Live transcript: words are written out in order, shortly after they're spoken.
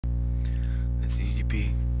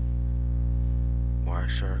UDP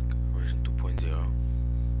Wireshark version 2.0,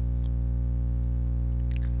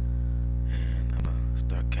 and I'm gonna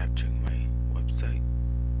start capturing my website.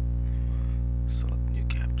 Select new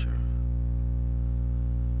capture,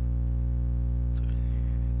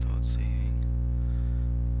 without saving.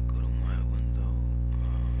 Go to my window,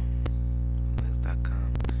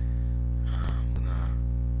 linux.com. I'm gonna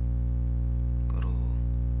go to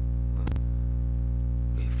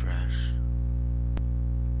refresh.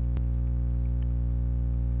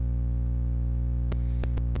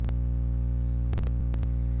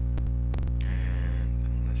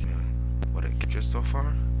 What I captured so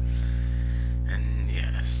far, and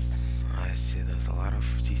yes, I see there's a lot of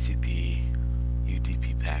TCP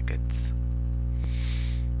UDP packets.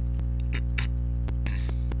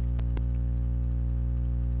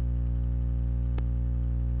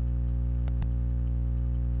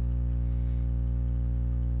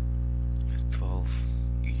 There's 12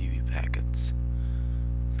 UDP packets.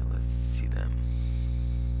 So let's see them.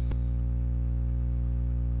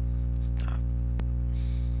 Stop.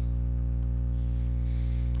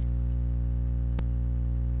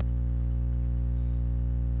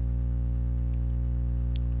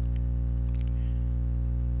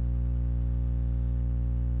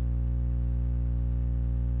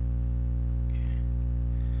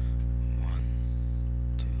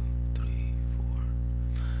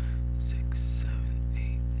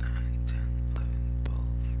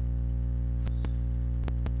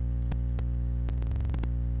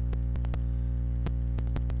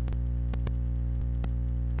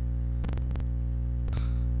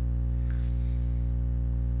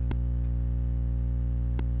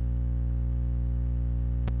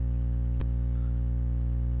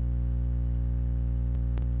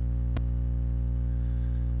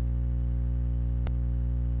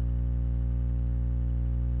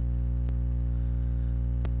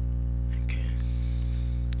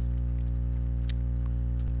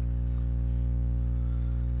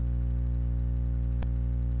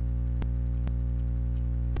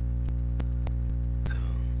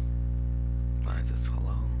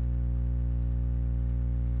 Hello.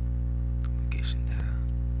 Communication data.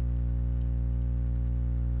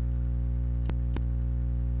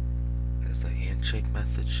 There's a handshake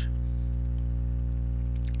message.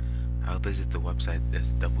 I'll visit the website.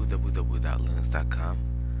 That's www.linux.com,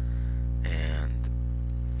 and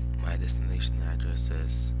my destination address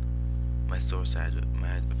is my source address.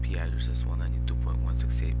 My IP address is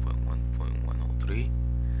 192.168.1.103.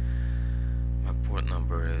 My port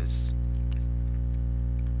number is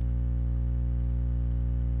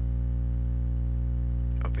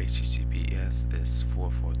of HTTPS is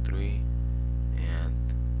 443,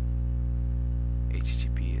 and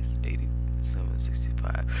HTTP is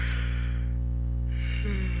 8765.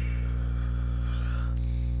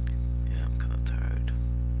 Yeah, I'm kind of tired.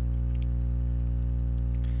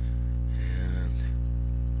 And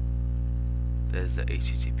there's the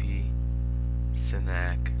HTTP,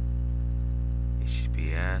 SYNAC,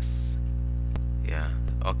 HTTPS. Yeah,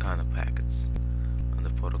 all kind of packets on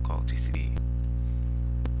the protocol TCP/UDP.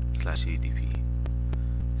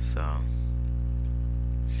 So,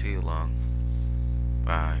 see you long.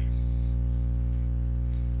 Bye.